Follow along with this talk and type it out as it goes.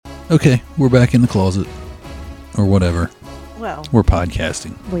Okay, we're back in the closet. Or whatever. Well, We're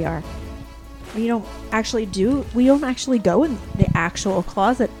podcasting. we are. We don't actually go in the actual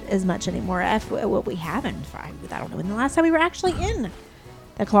closet as much anymore. What we haven't, I don't know when the last time we were actually in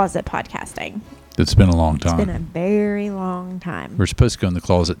the closet podcasting. It's been a long time. It's been a very long time. We're supposed to go in the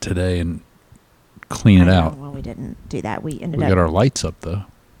closet today and clean it out. Well, we didn't do that. We We got our lights up, though.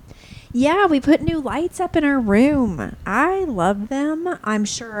 Yeah, we put new lights up in our room. I love them. I'm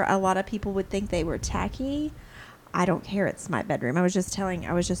sure a lot of people would think they were tacky. I don't care. It's my bedroom. I was just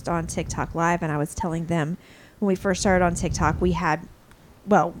on TikTok Live, and I was telling them when we first started on TikTok, let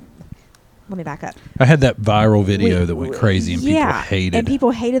me back up. I had that viral video that went crazy and people hated it. And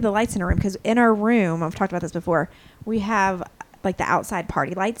people hated the lights in our room because in our room, I've talked about this before, we have like the outside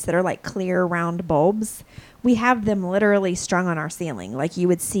party lights that are like clear round bulbs. We have them literally strung on our ceiling like you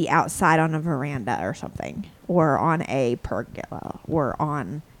would see outside on a veranda or something, or on a pergola, or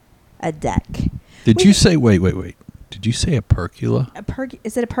on a deck. Did you say, wait. Did you say a pergola?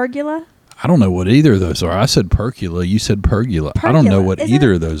 Is it a pergola? I don't know what either of those are. I said pergola. You said pergola. I don't know what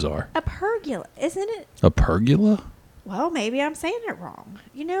either of those are. A pergola, isn't it? A pergola? Well, maybe I'm saying it wrong.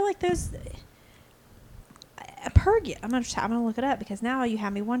 You know, like those... A pergola. I'm gonna look it up because now you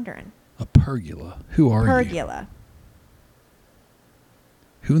have me wondering. A pergola? Who are you? Pergola.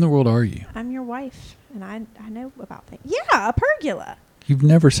 Who in the world are you? I'm your wife, and I know about things. Yeah, a pergola. You've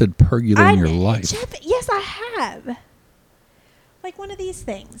never said pergola in your life. Jeff, yes, I have. Like one of these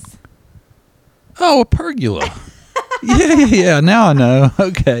things. Oh, a pergola. yeah. Now I know.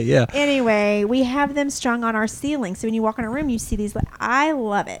 Okay, yeah. Anyway, we have them strung on our ceiling. So when you walk in a room, you see these. I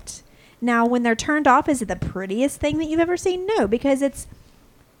love it. Now, when they're turned off, is it the prettiest thing that you've ever seen? No, because it's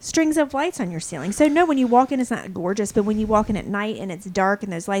strings of lights on your ceiling. So no, when you walk in, it's not gorgeous. But when you walk in at night and it's dark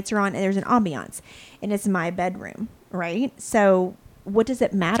and those lights are on, and there's an ambiance, and it's my bedroom, right? So what does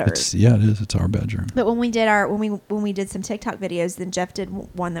it matter? It is. It's our bedroom. But when we did some TikTok videos, then Jeff did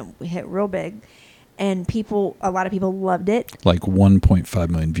one that hit real big, and a lot of people loved it. Like 1.5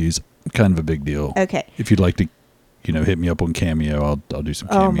 million views. Kind of a big deal. Okay. If you'd like to, hit me up on Cameo, I'll do some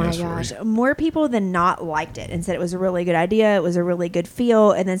cameos for you. Oh my gosh. More people than not liked it and said it was a really good idea. It was a really good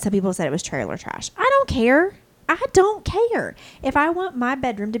feel. And then some people said it was trailer trash. I don't care. If I want my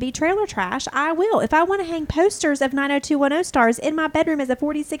bedroom to be trailer trash, I will. If I want to hang posters of 90210 stars in my bedroom as a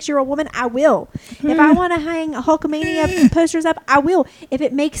 46-year-old woman, I will. If I want to hang Hulkamania posters up, I will. If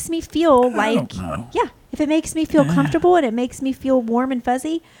it makes me feel if it makes me feel comfortable and it makes me feel warm and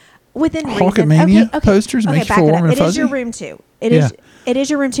fuzzy, within reason. Hulkamania posters make you feel warm and fuzzy? It is your room too. It is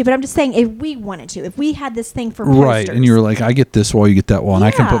your room too. But I'm just saying, if we wanted to, if we had this thing for posters. Right, and you were like, I get this wall, you get that wall. And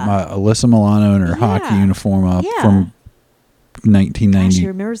I can put my Alyssa Milano in her hockey uniform up from 1991. She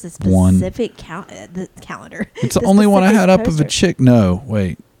remembers the specific the calendar. It's the only one I had up of a chick. No,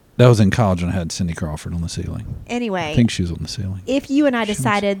 wait. That was in college when I had Cindy Crawford on the ceiling. Anyway. I think she was on the ceiling. If you and I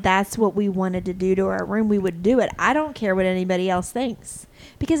decided that's what we wanted to do to our room, we would do it. I don't care what anybody else thinks.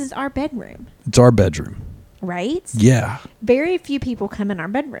 Because it's our bedroom. It's our bedroom. Right? Yeah. Very few people come in our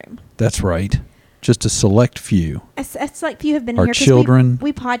bedroom. That's right. Just a select few. It's like few have been our here. Our children.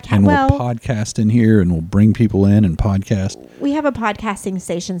 We podcast. And we'll podcast in here and we'll bring people in and podcast. We have a podcasting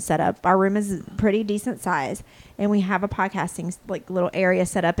station set up. Our room is pretty decent size. And we have a podcasting little area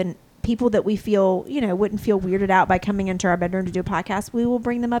set up. And people that we feel, wouldn't feel weirded out by coming into our bedroom to do a podcast, we will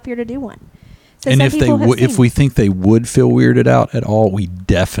bring them up here to do one. So and if we think they would feel weirded out at all, we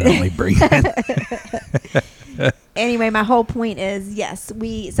definitely bring them. Anyway, my whole point is, yes,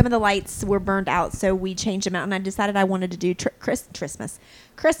 some of the lights were burned out, so we changed them out, and I decided I wanted to do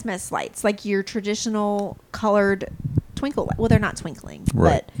Christmas lights, like your traditional colored twinkle. Well, they're not twinkling,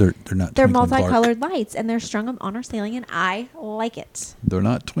 right? But they're not. They're multicolored lights, and they're strung on our ceiling, and I like it. They're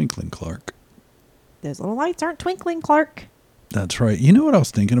not twinkling, Clark. Those little lights aren't twinkling, Clark. That's right. You know what I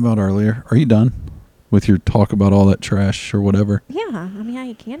was thinking about earlier? Are you done with your talk about all that trash or whatever? Yeah. I mean,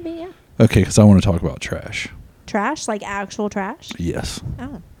 it can be, yeah. Okay, because I want to talk about trash. Trash? Like actual trash? Yes.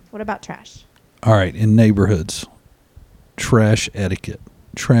 Oh. What about trash? All right. In neighborhoods, trash etiquette.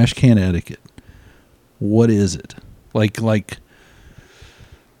 Trash can etiquette. What is it? Where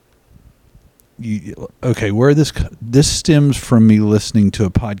this stems from me listening to a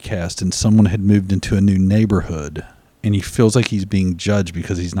podcast and someone had moved into a new neighborhood and he feels like he's being judged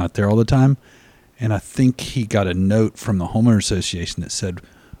because he's not there all the time. And I think he got a note from the homeowner association that said,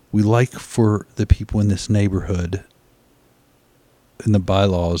 we like for the people in this neighborhood, in the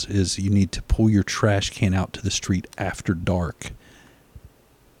bylaws, is you need to pull your trash can out to the street after dark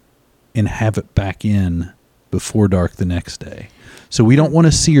and have it back in before dark the next day. So we don't want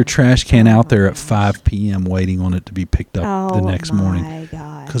to see your trash can out there at 5 p.m. waiting on it to be picked up the next morning. Oh, my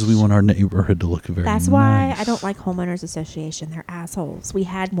gosh. Because we want our neighborhood to look very nice. That's why I don't like homeowners association. They're assholes. We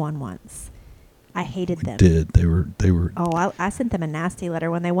had one once. I hated them. Did. They were. Oh, I sent them a nasty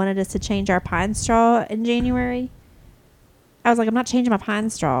letter when they wanted us to change our pine straw in January. I was like, I'm not changing my pine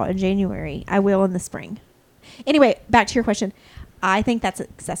straw in January. I will in the spring. Anyway, back to your question. I think that's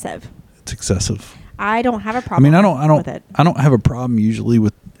excessive. It's excessive. I don't have a problem. With it. I don't have a problem usually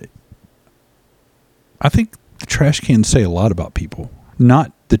with. I think the trash cans say a lot about people.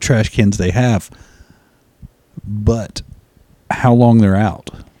 Not the trash cans they have, but how long they're out.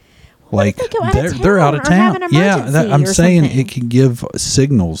 What Like if they go out of they're out of town or have town. an Yeah, emergency I'm or saying something? it can give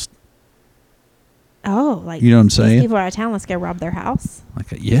signals. Oh, like You know what I'm these saying? people are out of town. Let's go rob their house. Like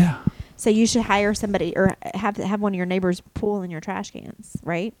yeah, So you should hire somebody or have one of your neighbors pull in your trash cans,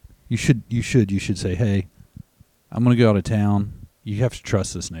 right? you should say, hey, I'm gonna go out of town. You have to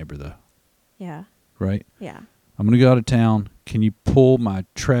trust this neighbor though, Yeah. right? Yeah. I'm going to go out of town. Can you pull my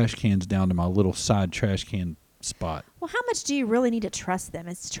trash cans down to my little side trash can spot? Well, how much do you really need to trust them?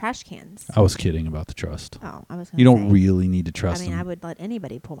 It's trash cans. I was kidding about the trust. Oh, I was. Gonna You don't say, really need to trust I mean, them. I would let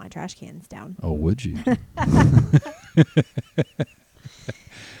anybody pull my trash cans down. Oh, would you?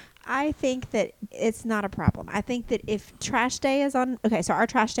 I think that it's not a problem. I think that if trash day is on, okay, so our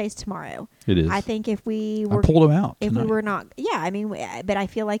trash day is tomorrow. It is. I think if we I were, pulled them out if tonight. we were not, yeah, I mean, but I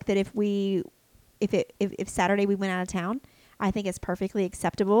feel like that if Saturday we went out of town, I think it's perfectly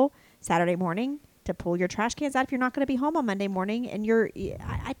acceptable Saturday morning to pull your trash cans out if you're not going to be home on Monday morning. And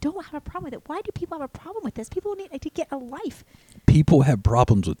I don't have a problem with it. Why do people have a problem with this? People need to get a life. People have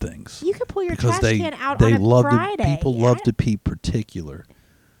problems with things. You can pull your because trash can out on a Friday. People love to be particular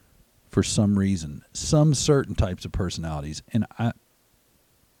for some reason. Some certain types of personalities. And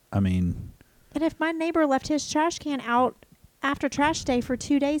I mean. And if my neighbor left his trash can out after trash day for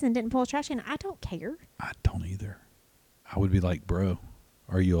 2 days and didn't pull his trash can, I don't care. I don't either. I would be like, bro,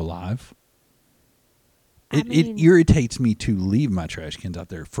 are you alive? It irritates me to leave my trash cans out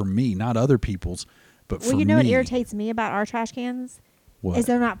there. For me, not other people's, but for me. Well, you know what irritates me about our trash cans? What? Is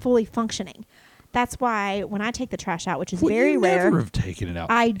they're not fully functioning. That's why when I take the trash out, which is Well, very you rare. never have taken it out.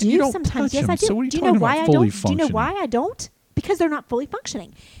 I And do you don't sometimes. touch Yes, them. I do. So what are you do you talking know why about I fully don't? Do you know functioning? why I don't? Because they're not fully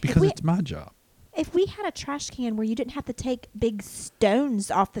functioning. Because it's my job. If we had a trash can where you didn't have to take big stones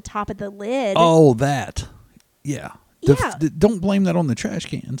off the top of the lid. Oh, that. Yeah. Yeah. Don't blame that on the trash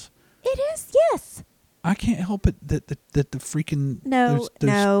cans. It is, yes. I can't help it that the freaking No,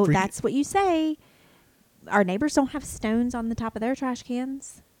 there's freaking, that's what you say. Our neighbors don't have stones on the top of their trash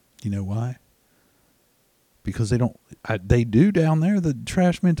cans. You know why? Because they don't. They do down there. The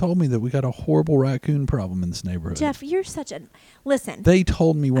trash man told me that we got a horrible raccoon problem in this neighborhood. Jeff, you're such a listen. They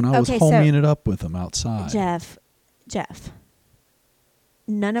told me when I was Okay, so- homieing it up with them outside. Jeff.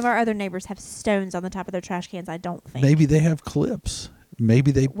 None of our other neighbors have stones on the top of their trash cans, I don't think. Maybe they have clips.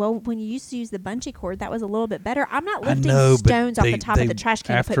 Maybe they. Well, when you used to use the bungee cord, that was a little bit better. I'm not I lifting know, but stones off they- the top of they- the trash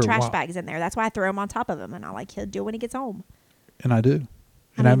can to after put a trash while- bags in there. That's why I throw them on top of him, and he'll do it when he gets home. And I do.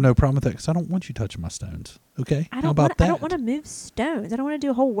 And I have no problem with that because I don't want you touching my stones. Okay? I How don't about want. that? I don't want to move stones. I don't want to do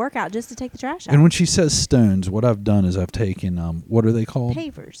a whole workout just to take the trash out. And when she says stones, what I've done is I've taken what are they called?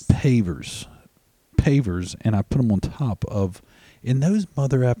 Pavers. Pavers, and I put them on top of. And those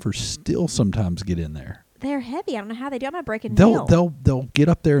mother effers still sometimes get in there. They're heavy. I don't know how they do. I'm not breaking nail. They'll get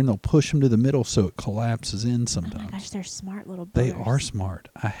up there and they'll push them to the middle so it collapses in Oh my sometimes. gosh, they're smart little. They buggers. are smart.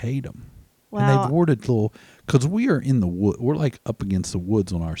 I hate them. Well, and they've warded little because we are in the wood. We're like up against the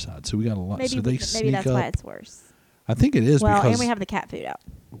woods on our side, so we got a lot. maybe so they sneak maybe that's up. why it's worse. I think it is Well, because and we have the cat food out.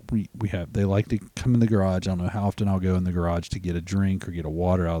 we have. They like to come in the garage. I don't know how often I'll go in the garage to get a drink or get a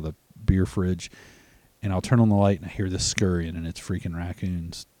water out of the beer fridge, and I'll turn on the light and I hear this scurrying, and it's freaking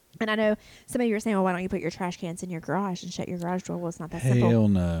raccoons. And I know some of you are saying, well, why don't you put your trash cans in your garage and shut your garage door? Well, it's not that simple. Hell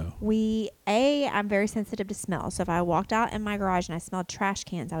no. I'm very sensitive to smell. So if I walked out in my garage and I smelled trash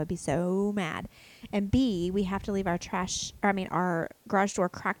cans, I would be so mad. And B, we have to leave our garage door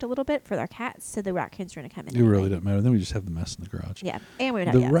cracked a little bit for our cats so the raccoons are going to come in. It really doesn't matter. Then we just have the mess in the garage. Yeah. And we would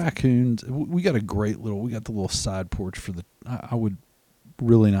have The raccoons. We got we got the little side porch for the. I would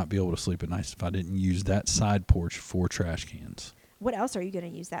really not be able to sleep at night if I didn't use that side porch for trash cans. What else are you going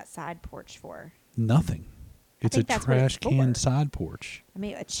to use that side porch for? Nothing. It's a think that's what trash it's can for. side porch. I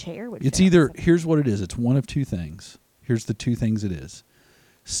mean, a chair would. It's fit on either something. here's what it is. It's one of two things. Here's the two things it is.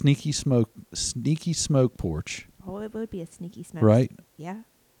 Sneaky smoke porch, Oh, it would be a sneaky smoke. right? Yeah.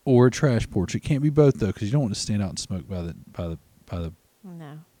 Or a trash porch. It can't be both though, because you don't want to stand out and smoke by the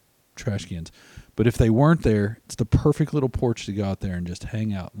No. trash cans. But if they weren't there, it's the perfect little porch to go out there and just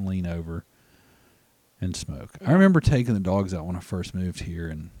hang out and lean over and smoke. Yeah. I remember taking the dogs out when I first moved here,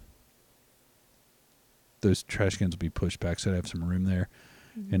 and those trash cans would be pushed back, so I'd have some room there.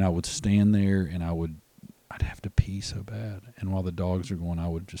 Mm-hmm. And I would stand there, and I'd have to pee so bad. And while the dogs are going, I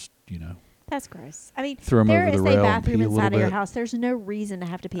would just, That's gross. I mean, throw 'em there over is the a rail and bathroom pee a little inside of your bit. house. There's no reason to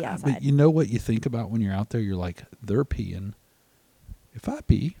have to pee outside. But you know what you think about when you're out there? You're like, they're peeing. If I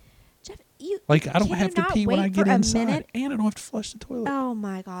pee, Jeff, I don't can you have to not pee when wait I get for a inside, minute? and I don't have to flush the toilet. Oh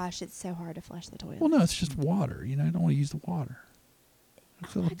my gosh, it's so hard to flush the toilet. Well, no, it's just water. I don't want to use the water.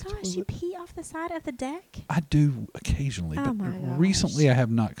 Oh my gosh, you pee off the side of the deck? I do occasionally, Oh but my gosh. recently I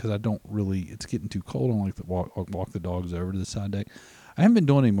have not because I don't really. It's getting too cold. I don't like to walk the dogs over to the side deck. I haven't been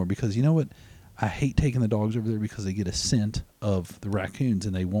doing it anymore because you know what? I hate taking the dogs over there because they get a scent of the raccoons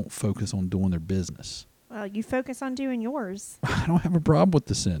and they won't focus on doing their business. Well, you focus on doing yours. I don't have a problem with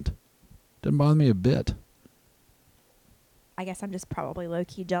the scent. Doesn't bother me a bit. I guess I'm just probably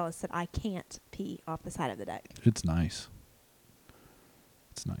low-key jealous that I can't pee off the side of the deck. It's nice.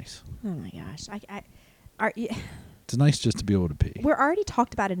 It's nice. Oh my gosh. Are you, It's nice just to be able to pee. we're already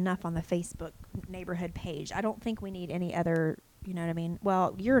talked about enough on the Facebook neighborhood page. I don't think we need any other, you know what I mean?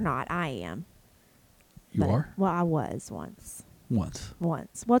 Well, you're not. I am. You But- are? Well, I was once. Once.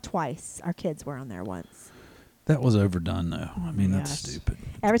 Well, twice. Our kids were on there once. That was overdone, though. Oh I mean, my that's gosh. stupid.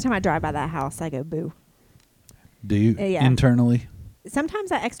 Every time I drive by that house, I go boo. Do you Yeah. internally?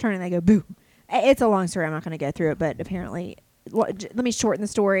 Sometimes I externally go boo. It's a long story. I'm not going to go through it, but apparently, let me shorten the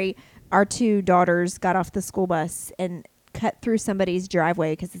story. Our two daughters got off the school bus and cut through somebody's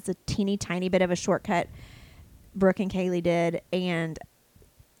driveway because it's a teeny tiny bit of a shortcut. Brooke and Kaylee did, and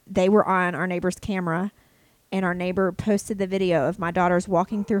they were on our neighbor's camera, and our neighbor posted the video of my daughters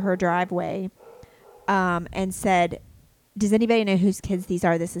walking through her driveway, and said, "Does anybody know whose kids these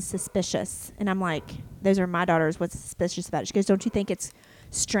are? This is suspicious." And I'm like, "Those are my daughters. What's suspicious about it?" She goes, "Don't you think it's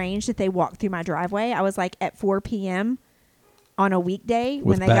strange that they walk through my driveway?" I was like, at 4 p.m. on a weekday With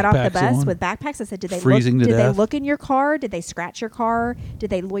when they got off the backpacks bus on? with backpacks. I said, "Did they Freezing to look? Did they death? look in your car? Did they scratch your car? Did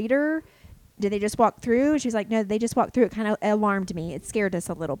they loiter? Did they just walk through?" She was like, "No, they just walked through." It kind of alarmed me. It scared us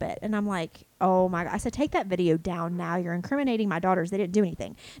a little bit. And I'm like, "Oh my God." I said, "Take that video down now. You're incriminating my daughters. They didn't do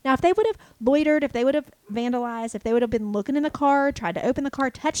anything." Now, if they would have loitered, if they would have vandalized, if they would have been looking in the car, tried to open the car,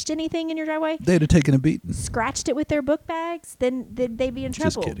 touched anything in your driveway, They'd have taken a beating. scratched it with their book bags, then they'd be in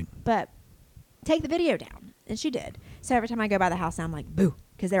trouble. Just kidding. But take the video down. And she did. So every time I go by the house now, I'm like, boo.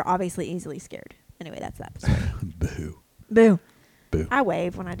 Because they're obviously easily scared. Anyway, that's that story. Boo. Boo. Boo. I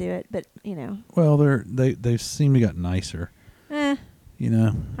wave when I do it, but, Well, they seem to got nicer. eh,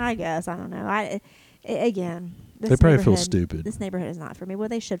 I guess. I don't know. Again, this They probably feel neighborhood- stupid. This neighborhood is not for me. Well,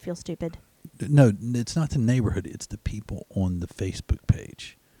 they should feel stupid. No, it's not the neighborhood. It's the people on the Facebook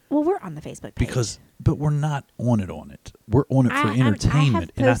page. Well, we're on the Facebook page. But we're not on it. We're on it for I have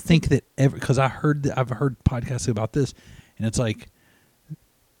entertainment, and I posted- think that because I've heard podcasts about this, and it's like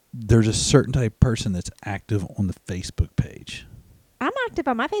there's a certain type of person that's active on the Facebook page. I'm active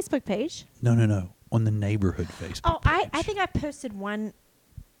on my Facebook page. No, on the neighborhood Facebook. Oh, page. I think I posted one.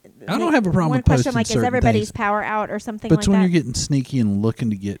 I don't have a problem one with question posting like, is certain everybody's things. power out or something But like when that? you're getting sneaky and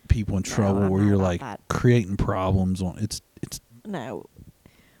looking to get people in trouble, I'm where not you're about like that. creating problems on it's No.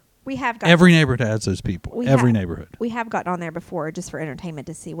 We have got every neighborhood has those people. We Every have- neighborhood. We have gotten on there before just for entertainment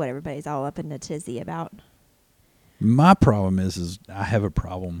to see what everybody's all up in a tizzy about. My problem is I have a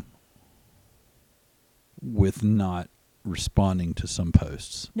problem with not responding to some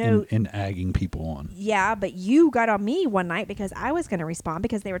posts No. and agging people on. Yeah, but you got on me one night because I was going to respond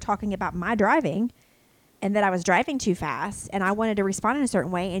because they were talking about my driving and that I was driving too fast and I wanted to respond in a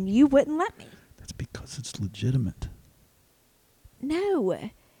certain way and you wouldn't let me. That's because it's legitimate. No,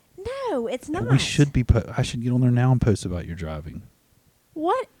 it's not. We should be. I should get on there now and post about your driving.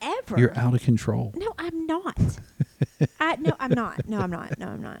 Whatever. You're out of control. No, I'm not. No, I'm not. No,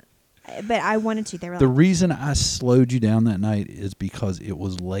 I'm not. But I wanted to. They were The like, reason I slowed you down that night is because it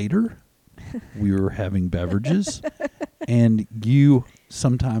was later. We were having beverages, and you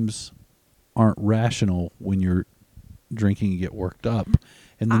sometimes aren't rational when you're drinking and get worked up.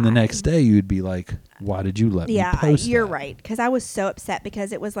 And then the next day you'd be like, "Why did you let me post you're that?" right. Because I was so upset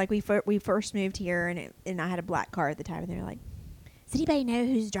because it was like we first moved here and I had a black car at the time and they were like, "Does anybody know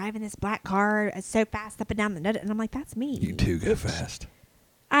who's driving this black car? It's so fast up and down the nut?" And I'm like, "That's me." You do go fast.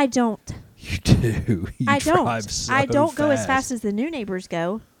 I don't. You do. You I don't. drive so I don't go as fast as the new neighbors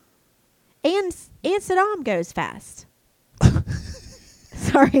go. And Saddam goes fast.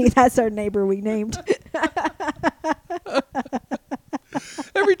 Sorry, that's our neighbor we named.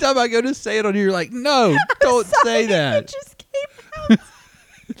 Every time I go to say it on here, you're like, "No, don't say It that." just came out.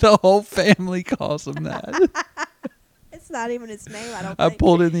 The whole family calls him that. not even his name, I don't I think.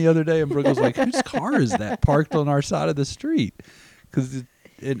 pulled in the other day, and Brooke was like, "Whose car is that parked on our side of the street?"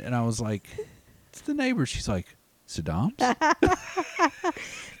 And I was like, "It's the neighbor." She's like, "Saddam's?"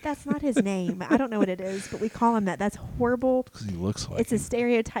 That's not his name. I don't know what it is, but we call him that. That's horrible. Because he looks like It's a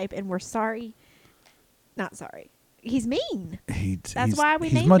stereotype, and we're sorry. Not sorry. He's mean. That's why we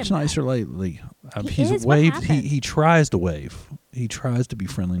He's named much him that. nicer lately. He He's is. What waved. happened? He tries to wave. He tries to be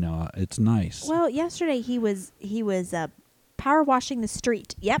friendly now. It's nice. Well, yesterday he was power washing the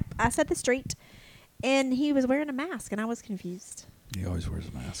street. Yep, I said the street, and he was wearing a mask, and I was confused. He always wears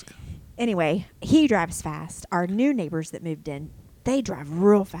a mask. Anyway, he drives fast. Our new neighbors that moved in, they drive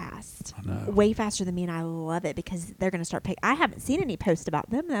real fast. I know. Way faster than me, and I love it because they're going to start paying. I haven't seen any posts about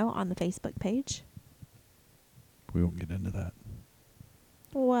them, though, on the Facebook page. We won't get into that.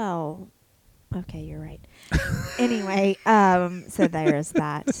 Well, okay, you're right. Anyway, so there's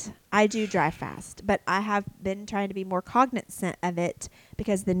that. I do drive fast, but I have been trying to be more cognizant of it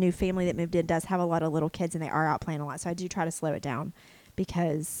because the new family that moved in does have a lot of little kids, and they are out playing a lot. So I do try to slow it down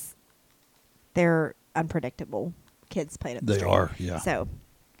because they're unpredictable. Kids playing at the They street. are, yeah. So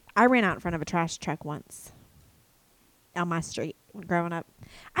I ran out in front of a trash truck once on my street growing up.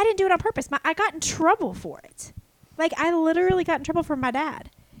 I didn't do it on purpose. I got in trouble for it. Like, I literally got in trouble from my dad.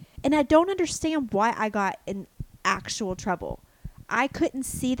 And I don't understand why I got in actual trouble. I couldn't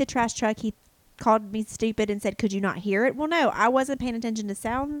see the trash truck. He called me stupid and said, "Could you not hear it?" Well, no, I wasn't paying attention to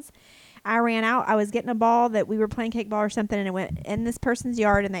sounds. I ran out. I was getting a ball that we were playing kickball or something, and it went in this person's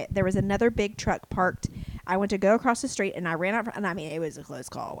yard, and there was another big truck parked. I went to go across the street, and I ran out. And I mean, it was a close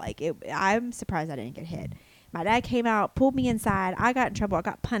call. Like, I'm surprised I didn't get hit. My dad came out, pulled me inside. I got in trouble. I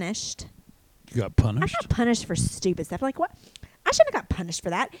got punished. You got I punished? got punished for stupid stuff. Like, what? I shouldn't have got punished for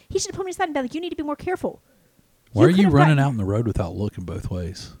that. He should have pulled me aside and been like, "You need to be more careful." Why are could you have running gotten- out in the road without looking both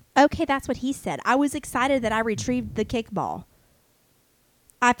ways? Okay, that's what he said. I was excited that I retrieved the kickball.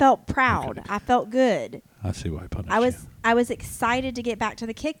 I felt proud. Okay. I felt good. I see why I punished I was excited to get back to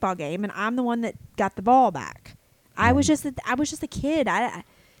the kickball game, and I'm the one that got the ball back. I was just a kid.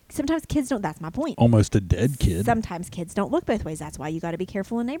 Sometimes kids don't. That's my point. Almost a dead kid. Sometimes kids don't look both ways. That's why you got to be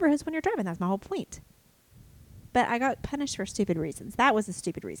careful in neighborhoods when you're driving. That's my whole point. But I got punished for stupid reasons. That was a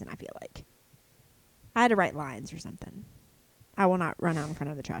stupid reason, I feel like. I had to write lines or something. I will not run out in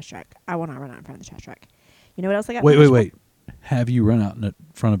front of the trash truck. I will not run out in front of the trash truck. You know what else I got? Wait. Have you run out in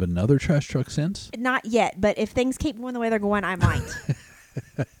front of another trash truck since? Not yet, but if things keep going the way they're going, I might.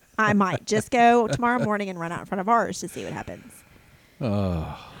 I might just go tomorrow morning and run out in front of ours to see what happens.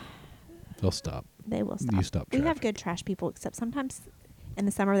 They'll stop. They will stop. You stop We have traffic. good trash people, except sometimes in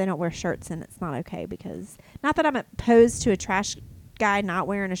the summer they don't wear shirts, and it's not okay because not that I'm opposed to a trash guy not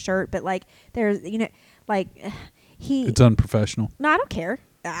wearing a shirt, but like there's he. It's unprofessional. No, I don't care.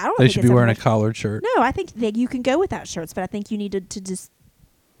 I don't. They think should it's be wearing a unprofessional. collared shirt. No, I think that you can go without shirts, but I think you need to just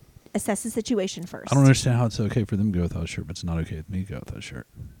assess the situation first. I don't understand how it's okay for them to go without a shirt, but it's not okay with me to go without a shirt.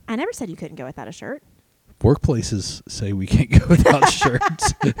 I never said you couldn't go without a shirt. Workplaces say we can't go without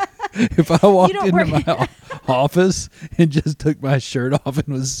shirts. If I walked don't into work- my office and just took my shirt off and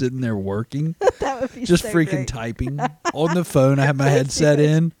was sitting there working, That would be just so freaking great. typing on the phone, I have my headset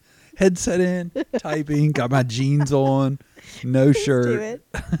in, typing, got my jeans on, no Please shirt. do it.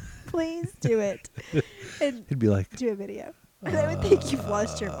 Please do it. And It'd be like, do a video. They would think you've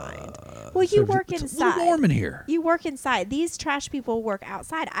lost your mind. Well, so you work it's inside. a little warm in here. You work inside. These trash people work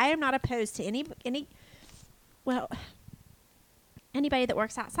outside. I am not opposed to anybody that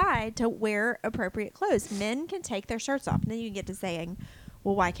works outside to wear appropriate clothes. Men can take their shirts off. And then you get to saying,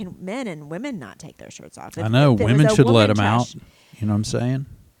 well, why can men and women not take their shirts off? I know, if it was women a should let woman them out. trash- You know what I'm saying?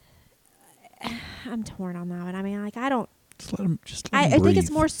 I'm torn on that one. I mean, like, I don't. Just let them. I think it's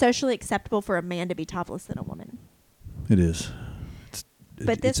more socially acceptable for a man to be topless than a woman. It is.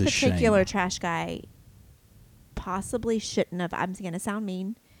 But this it's a particular shame. trash guy possibly shouldn't have. I'm going to sound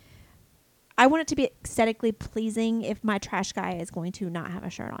mean. I want it to be aesthetically pleasing if my trash guy is going to not have a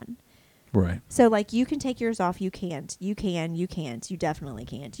shirt on. Right. So, like, you can take yours off. You can't. You can. You can't. You definitely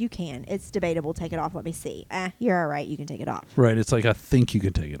can't. You can. It's debatable. Take it off. Let me see. You're all right. You can take it off. Right. It's like I think you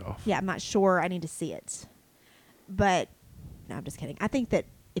can take it off. Yeah, I'm not sure. I need to see it. But, no, I'm just kidding. I think that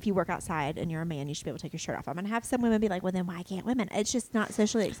if you work outside and you're a man, you should be able to take your shirt off. I'm going to have some women be like, well, then why can't women? It's just not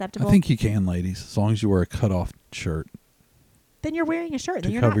socially acceptable. I think you can, ladies, as long as you wear a cut-off shirt Then you're wearing a shirt. Then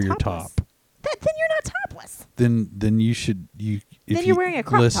to you're cover not your topless. top. Then you're not topless. Then you should if Then you're wearing a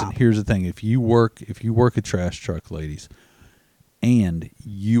crop listen, top. here's the thing: if you work a trash truck, ladies, and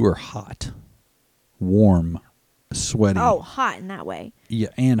you are hot, warm, sweaty, Oh, hot in that way. yeah,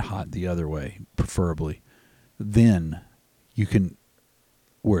 and hot the other way, preferably, then you can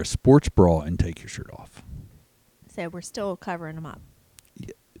wear a sports bra and take your shirt off. So we're still covering them up.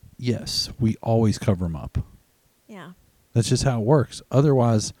 Yes, we always cover them up. Yeah. That's just how it works.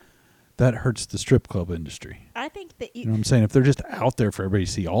 Otherwise, that hurts the strip club industry. I think that You know what I'm saying? If they're just out there for everybody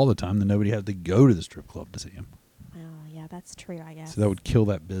to see all the time, then nobody has to go to the strip club to see them. Oh, yeah, that's true, I guess. So that would kill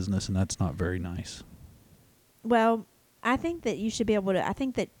that business, and that's not very nice. Well, I think that you should be able to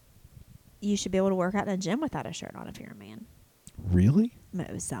work out in a gym without a shirt on if you're a man. Really?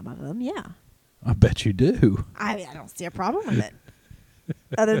 Some of them, yeah. I bet you do. I mean, I don't see a problem with it.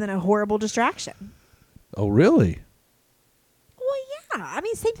 Other than a horrible distraction. Oh, really? Well, yeah. I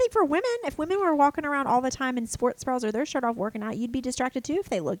mean, same thing for women. If women were walking around all the time in sports bras or their shirt off working out, you'd be distracted too if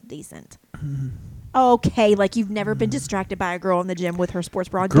they looked decent. Okay, like you've never been distracted by a girl in the gym with her sports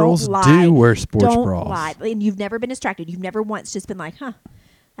bra. Girls Don't lie. do wear sports Don't bras. lie. And you've never been distracted. You've never once just been like, huh,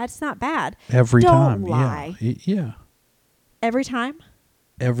 that's not bad. Every Don't time. lie. Yeah. Every time?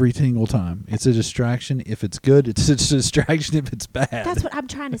 Every single time. It's a distraction if it's good. It's a distraction if it's bad. That's what I'm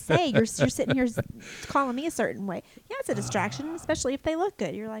trying to say. You're sitting here calling me a certain way. Yeah, it's a distraction, especially if they look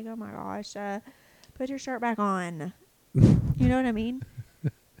good. You're like, oh my gosh, put your shirt back on. You know what I mean?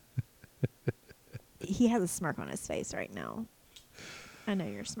 He has a smirk on his face right now. I know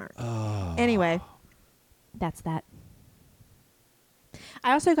you're smart. Anyway, that's that.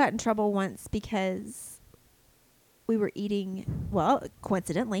 I also got in trouble once because we were eating, well,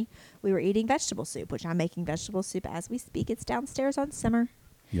 coincidentally, we were eating vegetable soup, which I'm making vegetable soup as we speak. It's downstairs on simmer.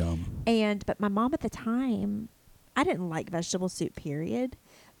 Yum. But my mom at the time, I didn't like vegetable soup, period,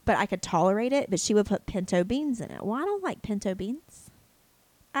 but I could tolerate it, but she would put pinto beans in it. Well, I don't like pinto beans.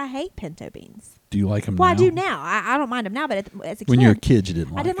 I hate pinto beans. Do you like them Well, now? I do now. I don't mind them now, but as a kid. When you were a kid, you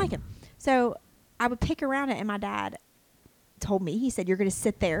didn't like I didn't them. like them. So I would pick around it, and my dad told me, he said, you're going to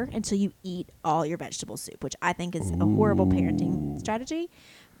sit there until you eat all your vegetable soup, which I think is a horrible parenting strategy.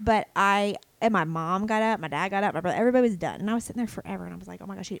 But and my mom got up, my dad got up, my brother, everybody was done. And I was sitting there forever, and I was like, oh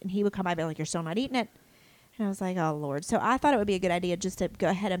my gosh. And he would come by and be like, you're still not eating it. And I was like, oh, Lord. So I thought it would be a good idea just to go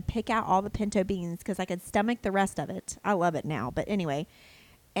ahead and pick out all the pinto beans because I could stomach the rest of it. I love it now. But anyway,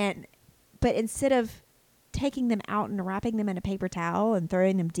 but instead of taking them out and wrapping them in a paper towel and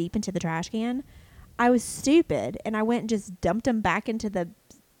throwing them deep into the trash can, I was stupid, and I went and just dumped them back into the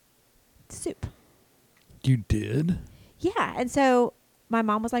soup. You did? Yeah, and so my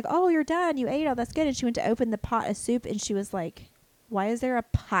mom was like, oh, you're done. You ate all. That's good. And she went to open the pot of soup, and she was like, why is there a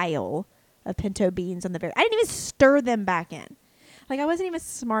pile of pinto beans on the I didn't even stir them back in. Like, I wasn't even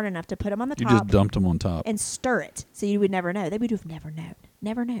smart enough to put them on the top. You just dumped them on top. And stir it, so you would never know. They would have never known.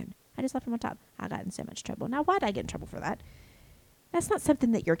 Never known. I just left them on top. I got in so much trouble. Now, why did I get in trouble for that? That's not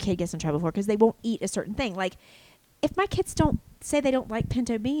something that your kid gets in trouble for because they won't eat a certain thing. Like, if my kids don't say they don't like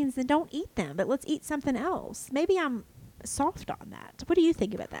pinto beans, then don't eat them. But let's eat something else. Maybe I'm soft on that. What do you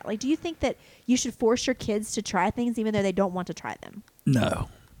think about that? Like, do you think that you should force your kids to try things even though they don't want to try them? No.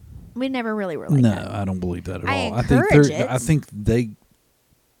 We never really were like that. No, I don't believe that at I all. encourage it. I think they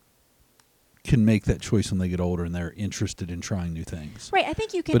can make that choice when they get older and they're interested in trying new things. Right. I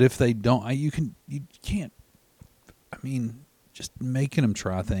think you can. But if they don't, you can't. I mean, just making them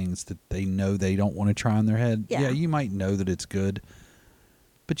try things that they know they don't want to try in their head. Yeah. You might know that it's good,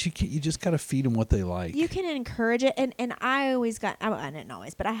 but you just got to feed them what they like. You can encourage it, and I always I didn't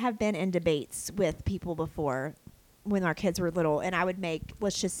always, but I have been in debates with people before when our kids were little, and I would make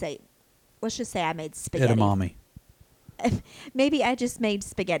let's just say I made spaghetti. Edamame. Maybe I just made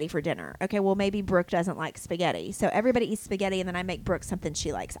spaghetti for dinner. Okay, well, maybe Brooke doesn't like spaghetti. So everybody eats spaghetti, and then I make Brooke something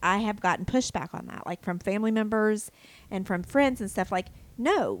she likes. I have gotten pushback on that, like from family members and from friends and stuff like,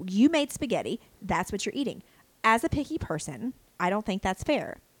 no, you made spaghetti. That's what you're eating. As a picky person, I don't think that's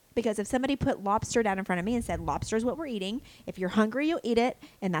fair. Because if somebody put lobster down in front of me and said, lobster is what we're eating, if you're hungry, you'll eat it,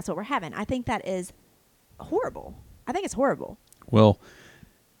 and that's what we're having. I think that is horrible. I think it's horrible. Well,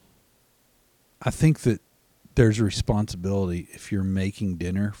 I think that there's a responsibility if you're making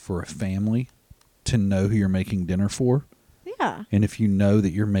dinner for a family to know who you're making dinner for. Yeah. And if you know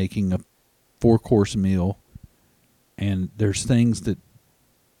that you're making a 4-course meal and there's things that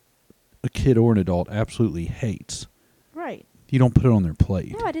a kid or an adult absolutely hates. Right. You don't put it on their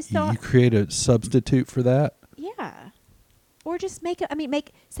plate. No, I just don't. You create a substitute for that. Yeah. Or just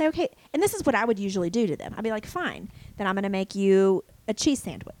say, okay, and this is what I would usually do to them. I'd be like, fine, then I'm going to make you a cheese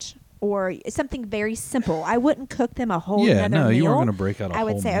sandwich or something very simple. I wouldn't cook them a whole Yeah, another no, meal. you weren't going to break out a whole I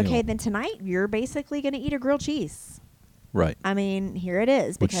would say, meal. okay, then tonight you're basically going to eat a grilled cheese. Right. I mean, here it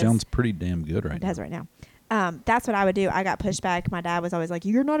is. Which sounds pretty damn good right it now. does right now. That's what I would do. I got pushback. My dad was always like,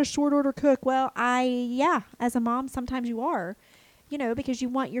 you're not a short order cook. Well, as a mom, sometimes you are, because you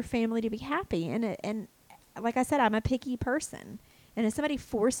want your family to be happy. And like I said, I'm a picky person. And if somebody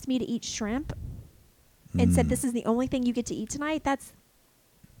forced me to eat shrimp, and said, this is the only thing you get to eat tonight,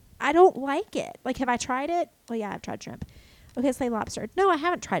 I don't like it. Like, have I tried it? Well, yeah, I've tried shrimp. Okay, say lobster. No, I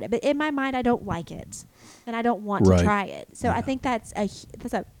haven't tried it, but in my mind, I don't like it, and I don't want to try it. So I think that's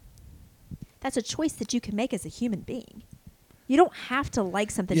a choice that you can make as a human being. You don't have to like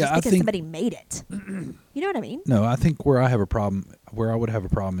something just because somebody made it. You know what I mean? No, I think where I would have a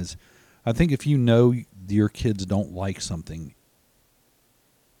problem is, I think if you know your kids don't like something,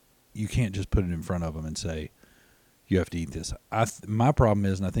 you can't just put it in front of them and say, you have to eat this. My problem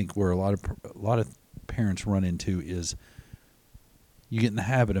is, and I think where a lot of parents run into is, you get in the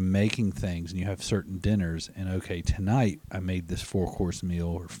habit of making things, and you have certain dinners, and okay, tonight I made this 4-course meal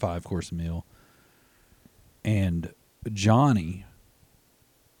or 5-course meal, and Johnny,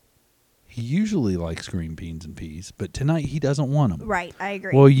 he usually likes green beans and peas, but tonight he doesn't want them. Right, I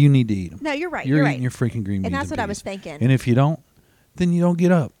agree. Well, you need to eat them. No, you're right. You're right. eating your freaking green beans and that's what peas. I was thinking. And if you don't, then you don't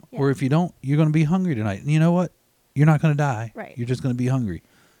get up. Yeah. Or if you don't, you're going to be hungry tonight. And you know what? You're not going to die. Right. You're just going to be hungry.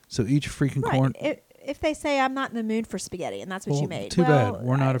 So eat your freaking corn. If they say, I'm not in the mood for spaghetti, and that's what you made. Too bad.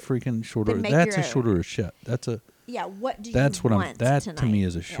 We're not a freaking short order. That's a short order chef. Yeah, what do you That's what want that tonight? To me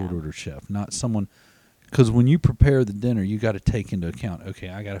is a short order chef, not someone. Because when you prepare the dinner, you got to take into account, okay,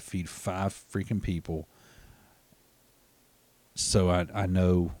 I got to feed 5 freaking people. So I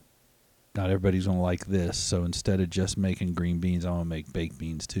know not everybody's going to like this. So instead of just making green beans, I'm going to make baked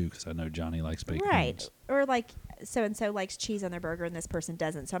beans too, because I know Johnny likes baked beans. Right. Or like so-and-so likes cheese on their burger and this person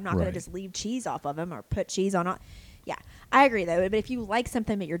doesn't. So I'm not going to just leave cheese off of them or put cheese on it. Yeah, I agree though. But if you like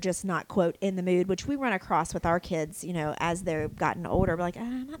something but you're just not, quote, in the mood, which we run across with our kids, you know, as they've gotten older, we're like,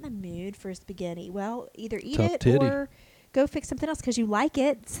 I'm not in the mood for spaghetti. Well, either eat it or go fix something else because you like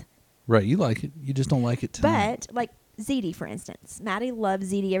it. Right, you like it. You just don't like it tonight. But like ziti, for instance. Maddie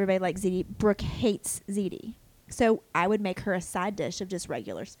loves ziti. Everybody likes ziti. Brooke hates ziti. So I would make her a side dish of just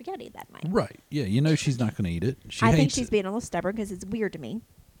regular spaghetti that night. Right. Yeah, you know she's not going to eat it. I think she's being a little stubborn because it's weird to me.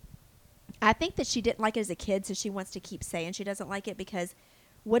 I think that she didn't like it as a kid, so she wants to keep saying she doesn't like it because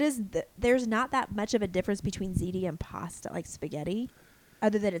there's not that much of a difference between ziti and pasta, like spaghetti,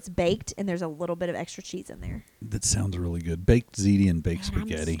 other than it's baked and there's a little bit of extra cheese in there. That sounds really good. Baked ziti and baked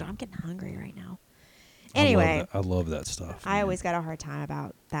spaghetti. I'm getting hungry right now. Anyway, I love that stuff. I always got a hard time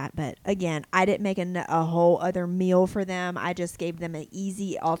about that. But again, I didn't make a whole other meal for them. I just gave them an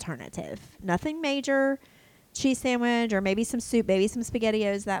easy alternative. Nothing major. Cheese sandwich or maybe some soup, maybe some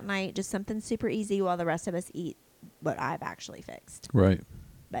SpaghettiOs that night. Just something super easy while the rest of us eat what I've actually fixed. Right.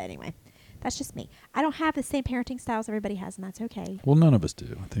 But anyway, that's just me. I don't have the same parenting styles everybody has, and that's okay. Well, none of us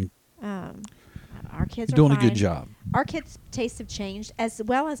do. I think our kids are doing fine. a good job. Our kids' tastes have changed as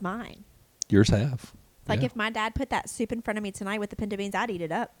well as mine. Yours have. Like if my dad put that soup in front of me tonight with the pinto beans, I'd eat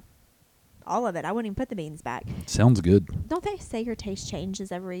it up. All of it. I wouldn't even put the beans back. Sounds good. Don't they say your taste changes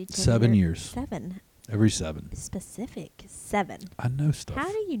every 7 years? 7. Every 7. Specific 7. I know stuff.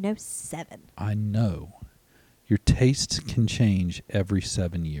 How do you know 7? I know. Your tastes can change every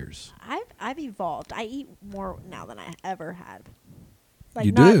 7 years. I've evolved. I eat more now than I ever have. Like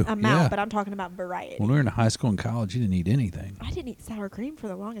You not do, amount, yeah. but I'm talking about variety. When we were in high school and college, you didn't eat anything. I didn't eat sour cream for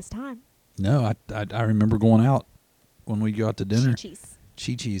the longest time. No, I remember going out when we go out to dinner.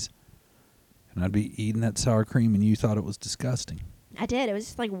 Chi-Chi's. And I'd be eating that sour cream, and you thought it was disgusting. I did. It was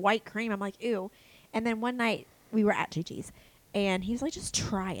just like white cream. I'm like, ew. And then one night we were at Chi-Chi's, and he was like, just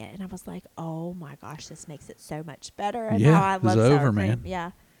try it. And I was like, oh my gosh, this makes it so much better. And Yeah, now I it was love sour over, cream. man.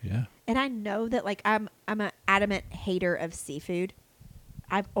 Yeah. Yeah. And I know that like I'm an adamant hater of seafood.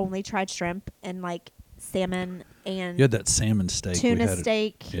 I've only tried shrimp and like salmon and You had that salmon steak. tuna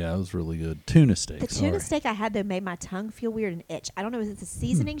steak. Yeah, it was really good. Tuna steak. The tuna steak I had though made my tongue feel weird and itch. I don't know if it's the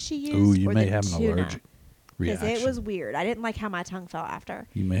seasoning she used Ooh, you or may the have an tuna. allergic reaction. Because it was weird. I didn't like how my tongue felt after.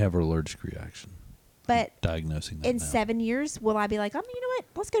 You may have an allergic reaction. But diagnosing that in now. 7 years, will I be like, you know what?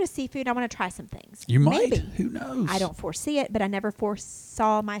 Let's go to seafood. I want to try some things. You might. Maybe. Who knows? I don't foresee it, but I never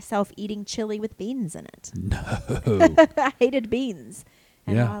foresaw myself eating chili with beans in it. No. I hated beans.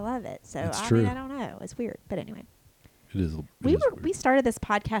 And Yeah. now I love it. So That's I true. mean, I don't know. It's weird. But anyway. It is. We started this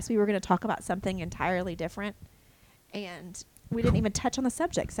podcast. We were going to talk about something entirely different. And we didn't even touch on the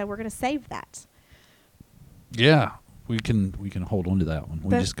subject. So we're going to save that. Yeah. We can hold on to that one. We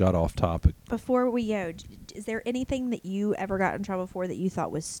just got off topic. Before we go, is there anything that you ever got in trouble for that you thought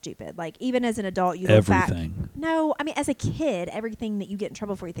was stupid? Like even as an adult, you look back. Everything. No, I mean as a kid, everything that you get in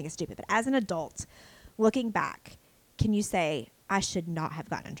trouble for you think is stupid. But as an adult, looking back, can you say I should not have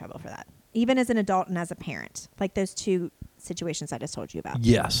gotten in trouble for that? Even as an adult and as a parent, like those two situations I just told you about.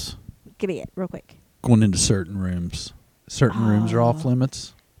 Yes. Give me it real quick. Going into certain rooms. Certain rooms are off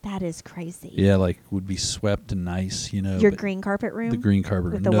limits. That is crazy. Yeah, like would be swept and nice, you know. Your but green carpet room? The green carpet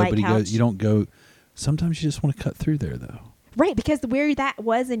room. With the white Nobody couch? goes. You don't go. Sometimes you just want to cut through there, though. Right, because where that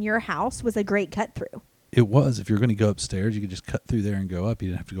was in your house was a great cut through. It was. If you're going to go upstairs, you could just cut through there and go up. You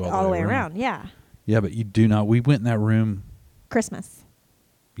didn't have to go all the way around. Yeah. Yeah, but you do not. We went in that room. Christmas.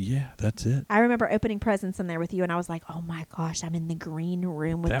 Yeah, that's it. I remember opening presents in there with you, and I was like, "Oh my gosh, I'm in the green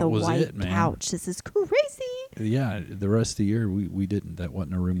room with That the was white it, man. couch. This is crazy." Yeah, the rest of the year we didn't. That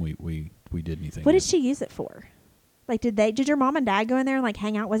wasn't a room we did anything. What in. did she use it for? Like, did your mom and dad go in there and like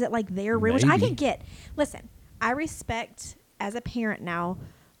hang out? Was it like their room? Which I Maybe. can get. Listen, I respect as a parent now.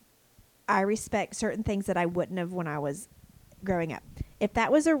 I respect certain things that I wouldn't have when I was growing up. If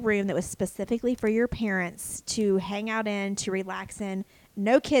that was a room that was specifically for your parents to hang out in, to relax in,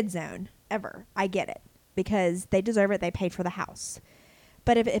 no kid zone ever, I get it because they deserve it. They paid for the house.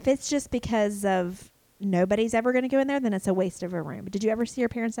 But if it's just because of nobody's ever going to go in there, then it's a waste of a room. Did you ever see your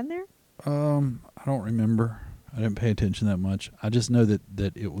parents in there? I don't remember. I didn't pay attention that much. I just know that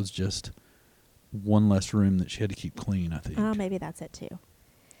it was just one less room that she had to keep clean, I think. Oh, maybe that's it too.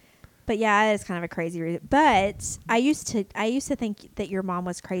 But yeah, it's kind of a crazy reason. But I used to think that your mom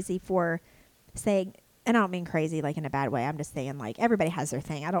was crazy for saying, and I don't mean crazy like in a bad way. I'm just saying like everybody has their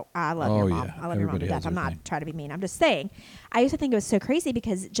thing. I love your mom. Yeah. I love your mom to Everybody has death. I'm their not thing. trying to be mean. I'm just saying. I used to think it was so crazy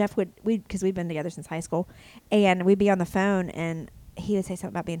because Jeff because we've been together since high school, and we'd be on the phone and he would say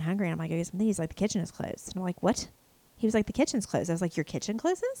something about being hungry, and I'm like, "Go get something." He's like, "The kitchen is closed," and I'm like, "What?" He was like, "The kitchen's closed." I was like, "Your kitchen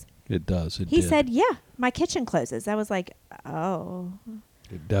closes?" It does. It He did. said, "Yeah, my kitchen closes." I was like, "Oh."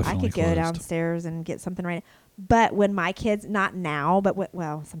 It definitely I could go closed. downstairs and get something right. But when my kids, not now, but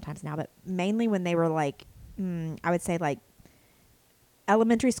well, sometimes now, but mainly when they were like, I would say like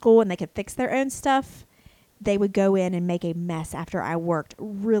elementary school and they could fix their own stuff, they would go in and make a mess after I worked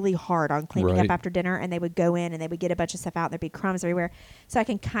really hard on cleaning Right. up after dinner, and they would go in and they would get a bunch of stuff out and there'd be crumbs everywhere. So I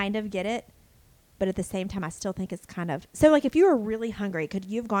can kind of get it. But at the same time, I still think it's kind of... So, like, if you were really hungry, could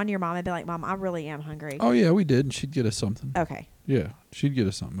you have gone to your mom and been like, "Mom, I really am hungry"? Oh, yeah, we did. And she'd get us something. Okay. Yeah, she'd get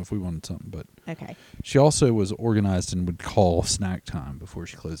us something if we wanted something. But Okay. she also was organized and would call snack time before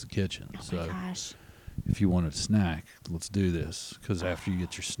she closed the kitchen. Oh, So my gosh. if you wanted a snack, let's do this. Because after you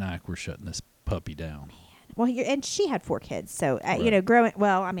get your snack, we're shutting this puppy down. Well, and she had 4 kids, so Right. growing.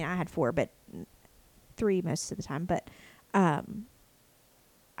 Well, I mean, I had 4, but 3 most of the time. But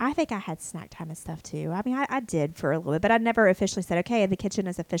I think I had snack time and stuff too. I mean, I did for a little bit, but I never officially said, "Okay, the kitchen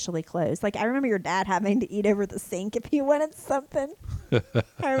is officially closed." Like I remember your dad having to eat over the sink if he wanted something.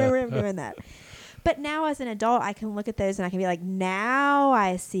 I remember him doing that. But now, as an adult, I can look at those and I can be like, "Now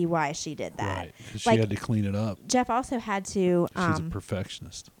I see why she did that." Right. 'Cause she Like, had to clean it up. Jeff also had to. She's a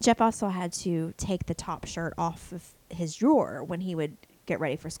perfectionist. Jeff also had to take the top shirt off of his drawer when he would get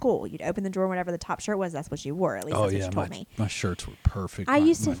ready for school. You'd open the drawer, whatever the top shirt was, that's what you wore. At least Oh, that's yeah. what you told me. My shirts were perfect. I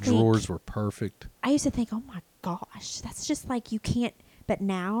used to my think- drawers were perfect. I used to think, "Oh my gosh, that's just like you can't." But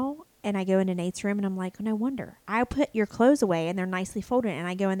now, and I go into Nate's room and I'm like, "No wonder." I put your clothes away and they're nicely folded, and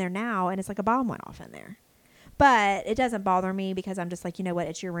I go in there now and it's like a bomb went off in there. But it doesn't bother me because I'm just like, you know what?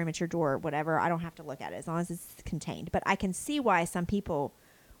 It's your room, it's your drawer, whatever. I don't have to look at it as long as it's contained. But I can see why some people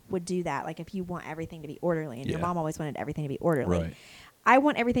would do that. Like if you want everything to be orderly, and your Yeah. mom always wanted everything to be orderly. Right. I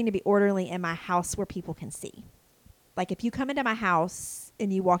want everything to be orderly in my house where people can see. Like if you come into my house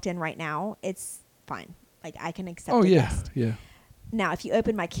and you walked in right now, it's fine. Like I can accept Oh, a yeah. guest. Yeah. Now, if you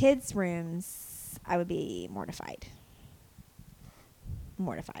open my kids' rooms, I would be mortified.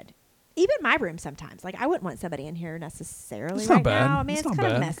 Mortified. Even my room sometimes. Like I wouldn't want somebody in here necessarily It's not right bad. now. I mean, It's it's not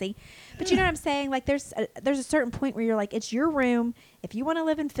kind of bad. messy. But you know what I'm saying? Like there's a certain point where you're like, it's your room. If you want to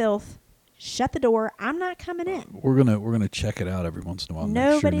live in filth, shut the door. I'm not coming in. We're gonna check it out every once in a while. and make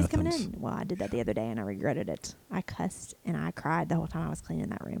sure Nobody's coming nothing's- in. Well, I did that the other day and I regretted it. I cussed and I cried the whole time I was cleaning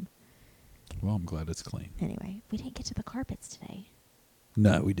that room. Well, I'm glad it's clean. Anyway, we didn't get to the carpets today.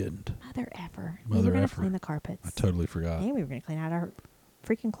 No, we didn't. Mother effer. We Mother were going to effer. clean the carpets. I totally forgot. And we were going to clean out our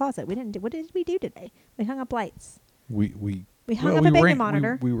freaking closet. We didn't. What did we do today? We hung up lights. We hung up a baby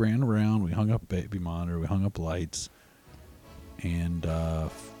monitor. We ran around. We hung up baby monitor. We hung up lights, and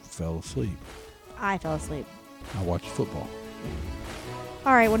fell asleep. I fell asleep. I watched football.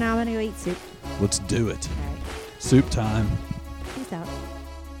 All right. Well, now I'm going to go eat soup. Let's do it. All right. Soup time. Peace out.